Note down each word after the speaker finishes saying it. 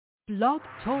Blog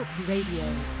Talk Radio.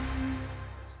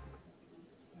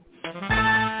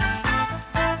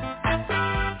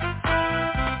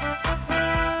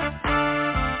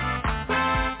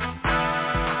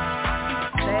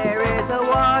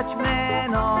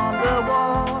 Watchman on the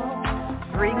wall,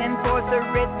 bringing forth the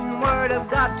written word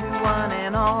of God to one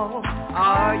and all.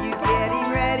 Are you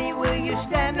getting ready? Will you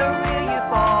stand or will you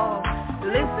fall?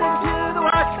 Listen to the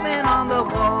watchman on the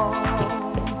wall.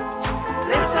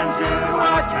 Listen to the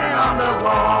watchman on the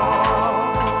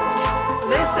wall.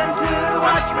 Listen to the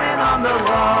watchman on the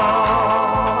wall.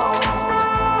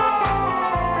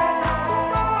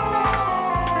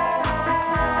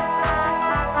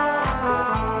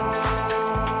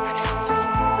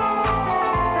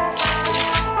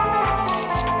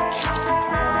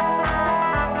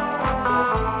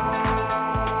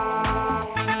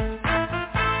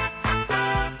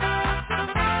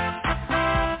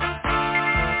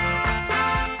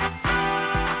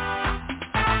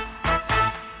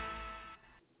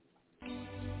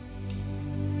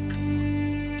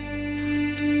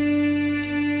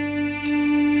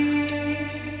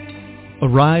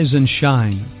 Arise and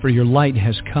shine, for your light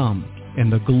has come,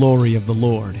 and the glory of the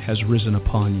Lord has risen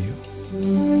upon you.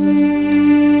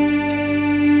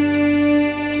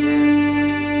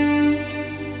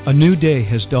 A new day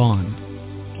has dawned.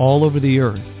 All over the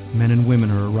earth, men and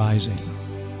women are arising.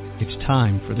 It's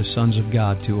time for the sons of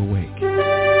God to awake.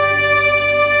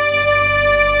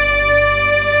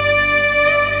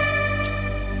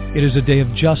 It is a day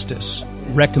of justice,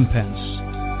 recompense,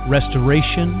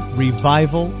 restoration,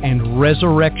 revival, and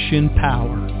resurrection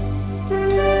power.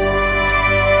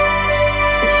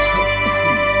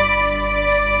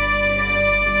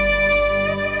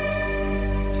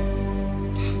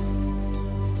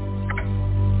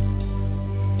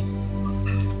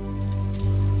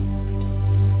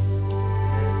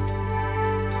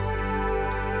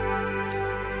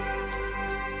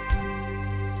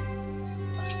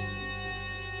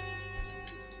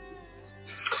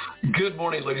 Good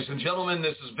morning, ladies and gentlemen.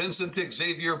 This is Vincent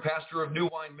Xavier, pastor of New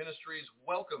Wine Ministries.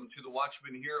 Welcome to the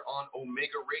Watchman here on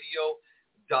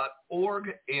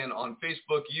OmegaRadio.org and on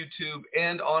Facebook, YouTube,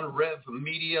 and on Rev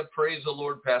Media. Praise the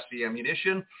Lord, pass the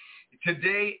ammunition.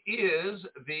 Today is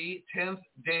the 10th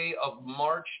day of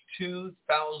March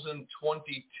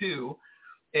 2022,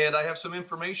 and I have some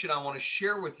information I want to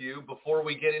share with you before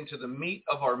we get into the meat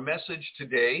of our message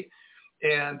today.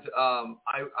 And I'm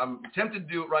tempted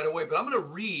to do it right away, but I'm going to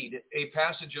read a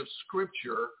passage of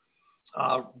Scripture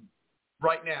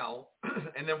right now,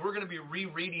 and then we're going to be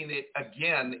rereading it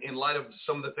again in light of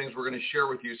some of the things we're going to share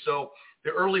with you. So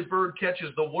the early bird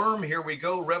catches the worm. Here we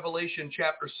go, Revelation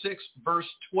chapter 6, verse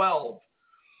 12.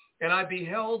 And I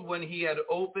beheld when he had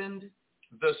opened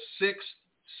the sixth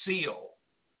seal,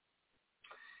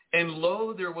 and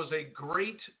lo, there was a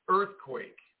great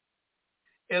earthquake.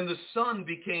 And the sun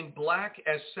became black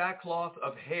as sackcloth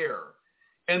of hair,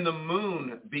 and the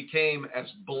moon became as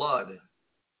blood.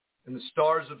 And the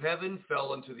stars of heaven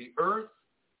fell unto the earth,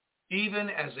 even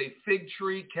as a fig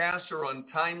tree casts her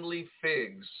untimely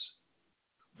figs,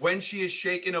 when she is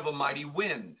shaken of a mighty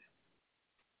wind.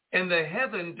 And the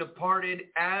heaven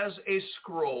departed as a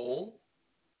scroll,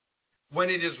 when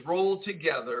it is rolled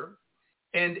together,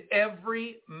 and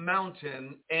every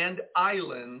mountain and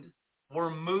island were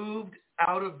moved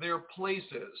out of their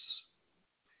places.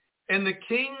 And the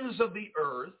kings of the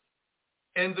earth,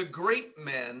 and the great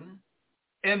men,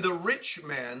 and the rich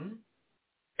men,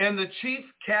 and the chief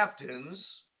captains,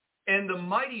 and the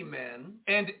mighty men,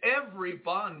 and every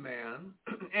bondman,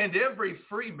 and every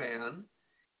free man,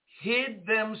 hid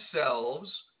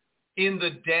themselves in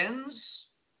the dens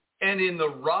and in the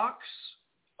rocks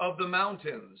of the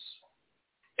mountains,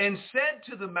 and said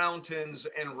to the mountains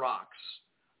and rocks,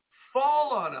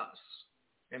 fall on us,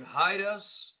 and hide us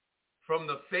from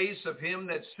the face of him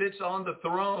that sits on the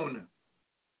throne,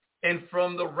 and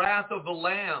from the wrath of the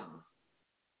Lamb.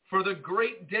 For the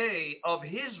great day of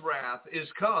his wrath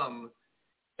is come,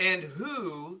 and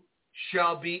who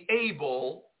shall be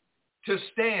able to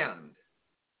stand?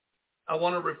 I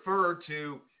want to refer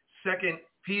to 2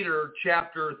 Peter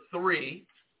chapter 3.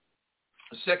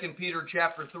 2 Peter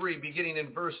chapter 3, beginning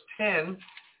in verse 10.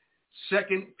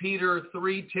 2 Peter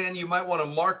 3:10, you might want to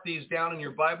mark these down in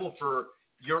your Bible for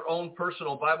your own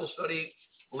personal Bible study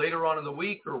later on in the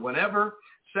week or whenever.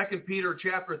 2 Peter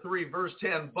chapter 3, verse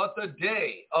 10, but the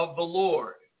day of the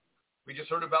Lord. We just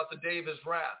heard about the day of his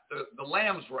wrath, the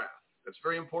Lamb's wrath. That's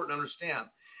very important to understand.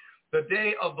 The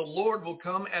day of the Lord will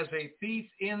come as a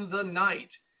thief in the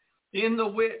night, in the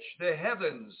which the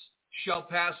heavens shall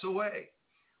pass away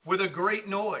with a great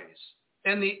noise,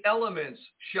 and the elements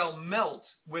shall melt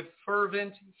with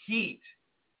fervent heat.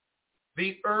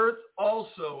 The earth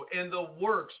also and the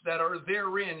works that are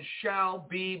therein shall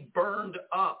be burned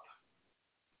up.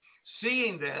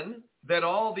 Seeing then that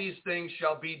all these things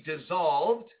shall be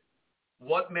dissolved,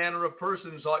 what manner of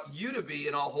persons ought you to be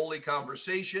in all holy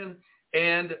conversation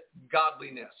and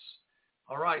godliness?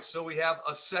 All right, so we have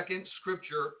a second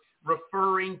scripture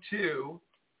referring to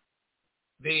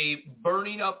the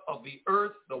burning up of the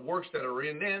earth, the works that are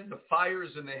in it, the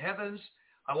fires in the heavens.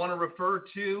 I want to refer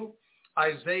to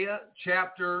Isaiah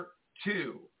chapter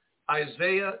 2.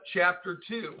 Isaiah chapter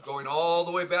 2, going all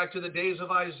the way back to the days of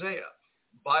Isaiah.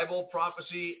 Bible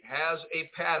prophecy has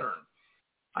a pattern.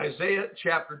 Isaiah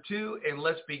chapter 2, and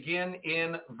let's begin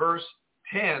in verse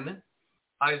 10.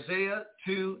 Isaiah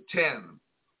 2:10.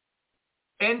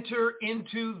 Enter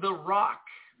into the rock.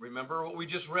 Remember what we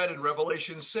just read in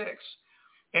Revelation 6.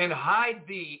 And hide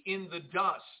thee in the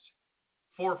dust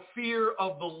for fear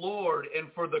of the Lord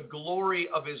and for the glory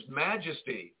of his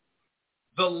majesty.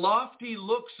 The lofty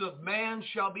looks of man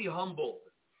shall be humbled,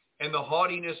 and the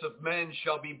haughtiness of men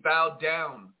shall be bowed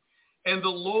down. And the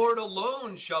Lord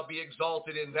alone shall be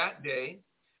exalted in that day.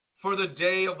 For the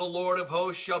day of the Lord of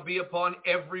hosts shall be upon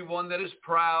everyone that is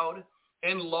proud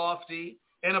and lofty,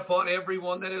 and upon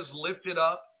everyone that is lifted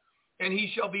up, and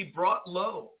he shall be brought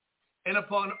low. And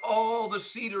upon all the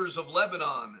cedars of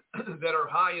Lebanon that are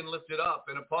high and lifted up,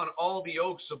 and upon all the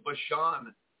oaks of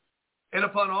Bashan, and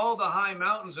upon all the high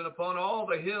mountains, and upon all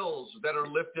the hills that are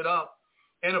lifted up,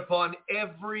 and upon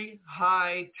every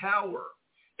high tower,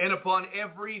 and upon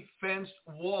every fenced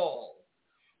wall,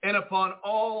 and upon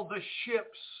all the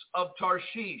ships of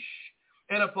Tarshish,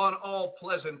 and upon all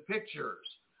pleasant pictures.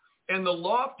 And the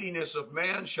loftiness of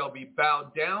man shall be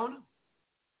bowed down,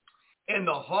 and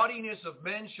the haughtiness of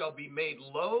men shall be made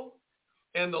low,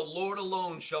 and the Lord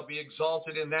alone shall be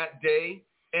exalted in that day,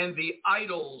 and the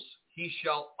idols he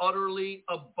shall utterly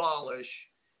abolish,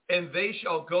 and they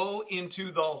shall go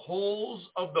into the holes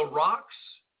of the rocks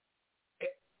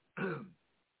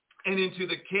and into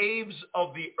the caves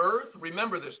of the earth.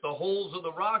 Remember this, the holes of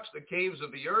the rocks, the caves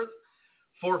of the earth,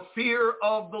 for fear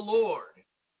of the Lord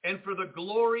and for the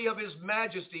glory of his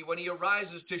majesty when he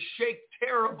arises to shake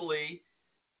terribly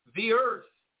the earth.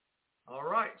 All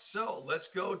right, so let's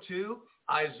go to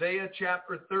Isaiah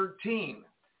chapter 13.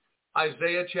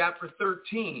 Isaiah chapter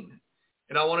 13.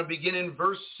 And I want to begin in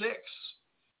verse 6.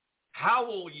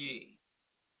 Howl ye,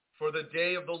 for the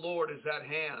day of the Lord is at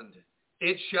hand.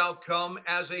 It shall come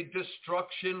as a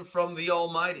destruction from the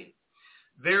Almighty.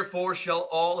 Therefore shall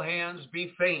all hands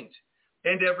be faint,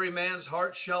 and every man's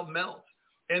heart shall melt,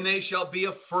 and they shall be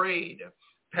afraid.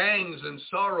 Pangs and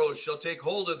sorrows shall take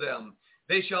hold of them.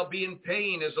 They shall be in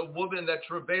pain as a woman that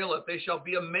travaileth. They shall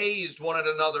be amazed one at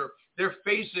another. Their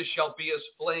faces shall be as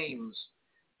flames.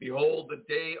 Behold, the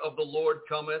day of the Lord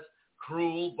cometh,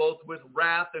 cruel, both with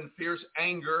wrath and fierce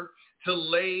anger, to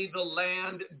lay the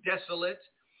land desolate.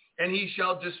 And he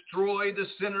shall destroy the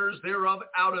sinners thereof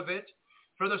out of it.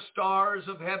 For the stars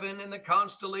of heaven and the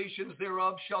constellations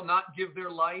thereof shall not give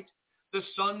their light. The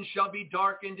sun shall be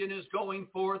darkened in his going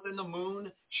forth, and the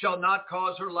moon shall not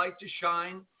cause her light to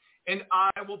shine. And I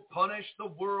will punish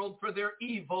the world for their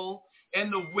evil,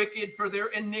 and the wicked for their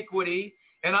iniquity.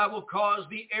 And I will cause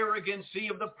the arrogancy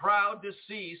of the proud to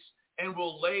cease, and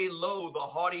will lay low the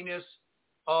haughtiness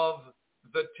of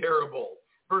the terrible.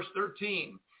 Verse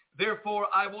 13. Therefore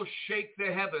I will shake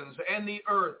the heavens, and the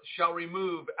earth shall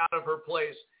remove out of her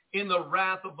place in the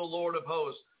wrath of the Lord of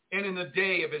hosts, and in the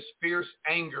day of his fierce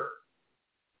anger.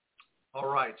 All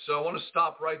right, so I want to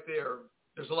stop right there.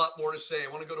 There's a lot more to say.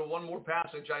 I want to go to one more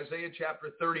passage, Isaiah chapter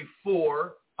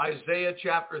 34. Isaiah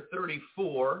chapter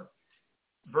 34,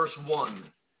 verse 1.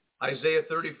 Isaiah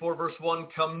 34, verse 1,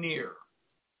 come near,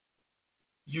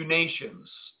 you nations,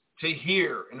 to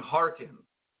hear and hearken,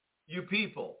 you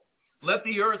people. Let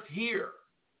the earth hear,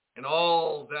 and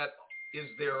all that is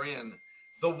therein,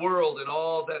 the world and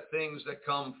all that things that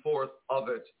come forth of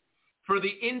it. For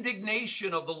the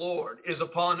indignation of the Lord is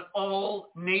upon all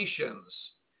nations,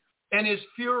 and his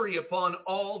fury upon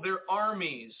all their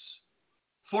armies.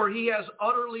 For he has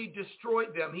utterly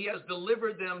destroyed them. He has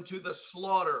delivered them to the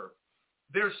slaughter.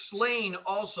 Their slain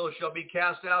also shall be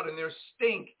cast out, and their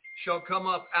stink shall come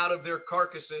up out of their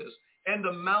carcasses, and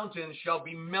the mountains shall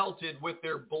be melted with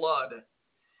their blood.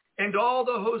 And all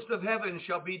the host of heaven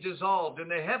shall be dissolved,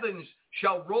 and the heavens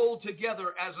shall roll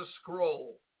together as a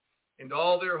scroll. And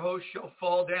all their hosts shall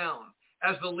fall down,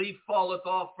 as the leaf falleth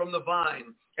off from the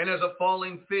vine, and as a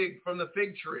falling fig from the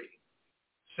fig tree.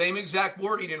 Same exact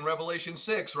wording in Revelation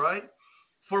 6, right?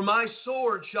 For my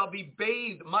sword shall be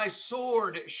bathed, my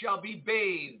sword shall be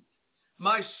bathed,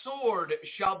 my sword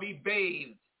shall be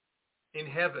bathed in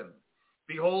heaven.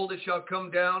 Behold, it shall come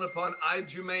down upon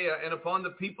Idumea and upon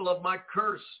the people of my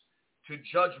curse to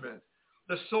judgment.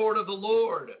 The sword of the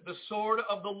Lord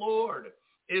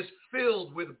is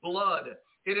filled with blood.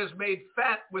 It is made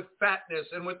fat with fatness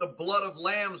and with the blood of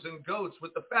lambs and goats,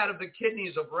 with the fat of the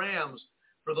kidneys of rams.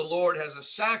 For the Lord has a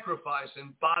sacrifice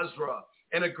in Basra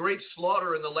and a great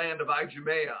slaughter in the land of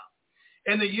Idumea.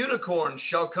 And the unicorns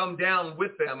shall come down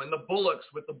with them, and the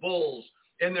bullocks with the bulls,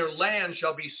 and their land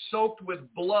shall be soaked with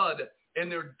blood, and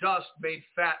their dust made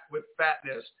fat with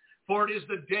fatness. For it is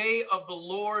the day of the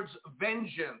Lord's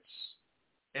vengeance,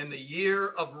 and the year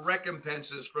of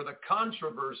recompenses for the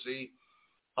controversy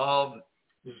of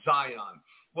Zion.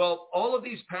 Well, all of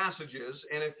these passages,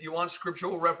 and if you want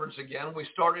scriptural reference again, we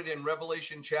started in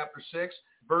Revelation chapter 6,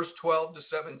 verse 12 to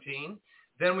 17.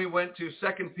 Then we went to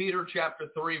 2 Peter chapter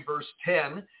 3, verse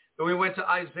 10. Then we went to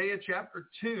Isaiah chapter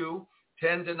 2,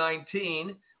 10 to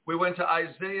 19. We went to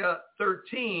Isaiah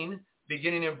 13,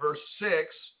 beginning in verse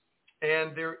 6.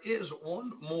 And there is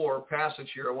one more passage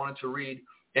here I wanted to read,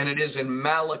 and it is in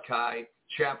Malachi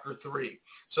chapter 3.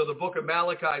 So the book of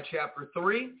Malachi chapter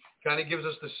 3 kind of gives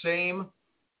us the same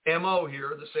MO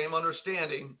here, the same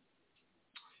understanding.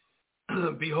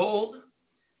 Behold,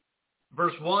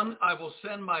 verse 1, I will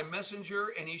send my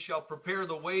messenger, and he shall prepare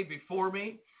the way before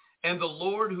me. And the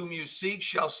Lord whom you seek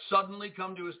shall suddenly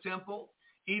come to his temple,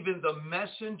 even the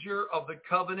messenger of the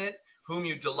covenant whom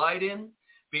you delight in.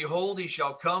 Behold, he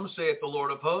shall come, saith the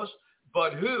Lord of hosts.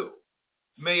 But who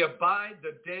may abide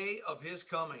the day of his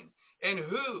coming? And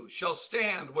who shall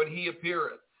stand when he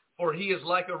appeareth? For he is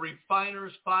like a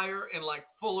refiner's fire and like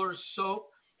fuller's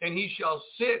soap. And he shall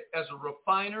sit as a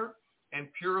refiner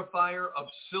and purifier of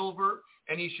silver.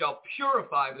 And he shall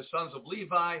purify the sons of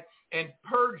Levi and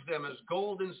purge them as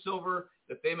gold and silver,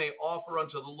 that they may offer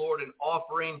unto the Lord an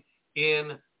offering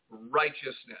in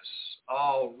righteousness.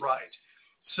 All right.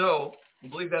 So I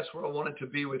believe that's where I wanted to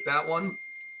be with that one.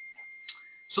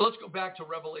 So let's go back to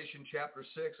Revelation chapter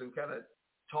 6 and kind of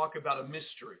talk about a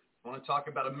mystery. I want to talk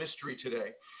about a mystery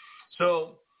today.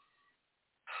 So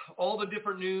all the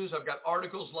different news, I've got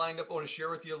articles lined up I want to share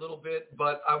with you a little bit,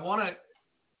 but I want to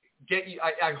get you,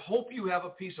 I hope you have a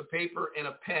piece of paper and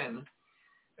a pen.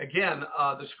 Again,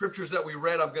 the scriptures that we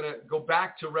read, I'm going to go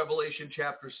back to Revelation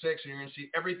chapter 6, and you're going to see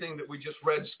everything that we just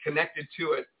read is connected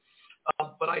to it.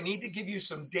 But I need to give you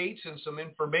some dates and some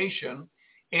information.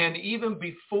 And even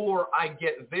before I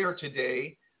get there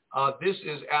today, this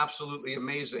is absolutely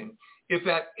amazing. If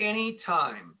at any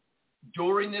time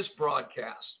during this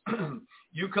broadcast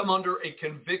you come under a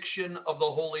conviction of the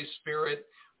Holy Spirit,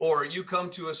 or you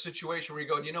come to a situation where you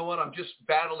go, you know what, I'm just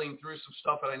battling through some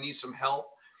stuff and I need some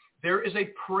help, there is a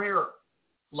prayer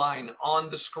line on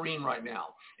the screen right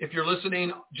now. If you're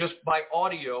listening just by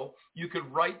audio, you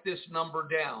could write this number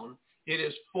down. It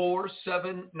is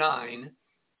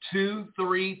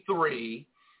 479-233-3774.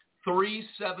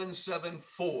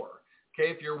 Okay,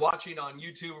 if you're watching on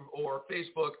YouTube or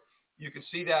Facebook, you can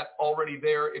see that already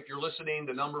there. If you're listening,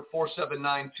 the number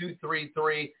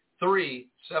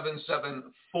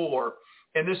 479-233-3774.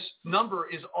 And this number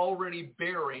is already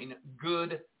bearing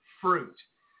good fruit.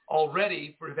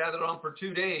 Already, we've had it on for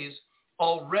 2 days,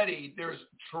 already there's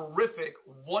terrific,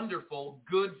 wonderful,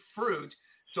 good fruit.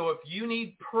 So if you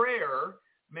need prayer,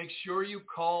 make sure you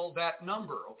call that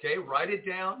number, okay? Write it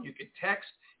down. You can text.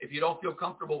 If you don't feel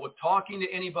comfortable with talking to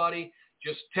anybody,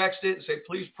 just text it and say,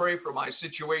 please pray for my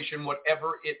situation,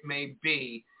 whatever it may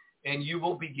be, and you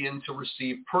will begin to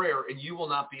receive prayer, and you will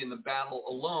not be in the battle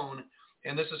alone.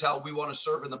 And this is how we want to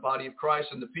serve in the body of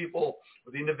Christ. And the people,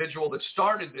 or the individual that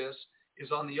started this,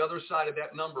 is on the other side of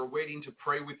that number waiting to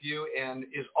pray with you and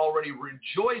is already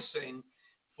rejoicing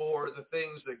for the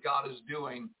things that God is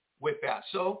doing with that.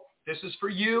 So this is for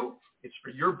you. It's for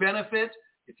your benefit.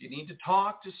 If you need to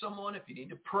talk to someone, if you need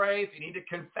to pray, if you need to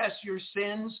confess your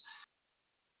sins,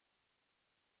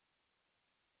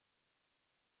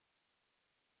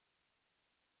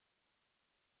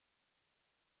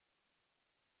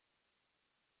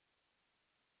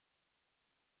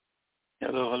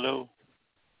 Hello.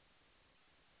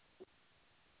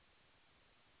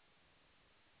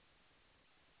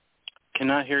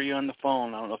 Cannot hear you on the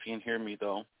phone. I don't know if you can hear me,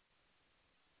 though.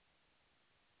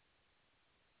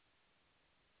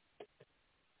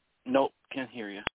 Nope, can't hear you.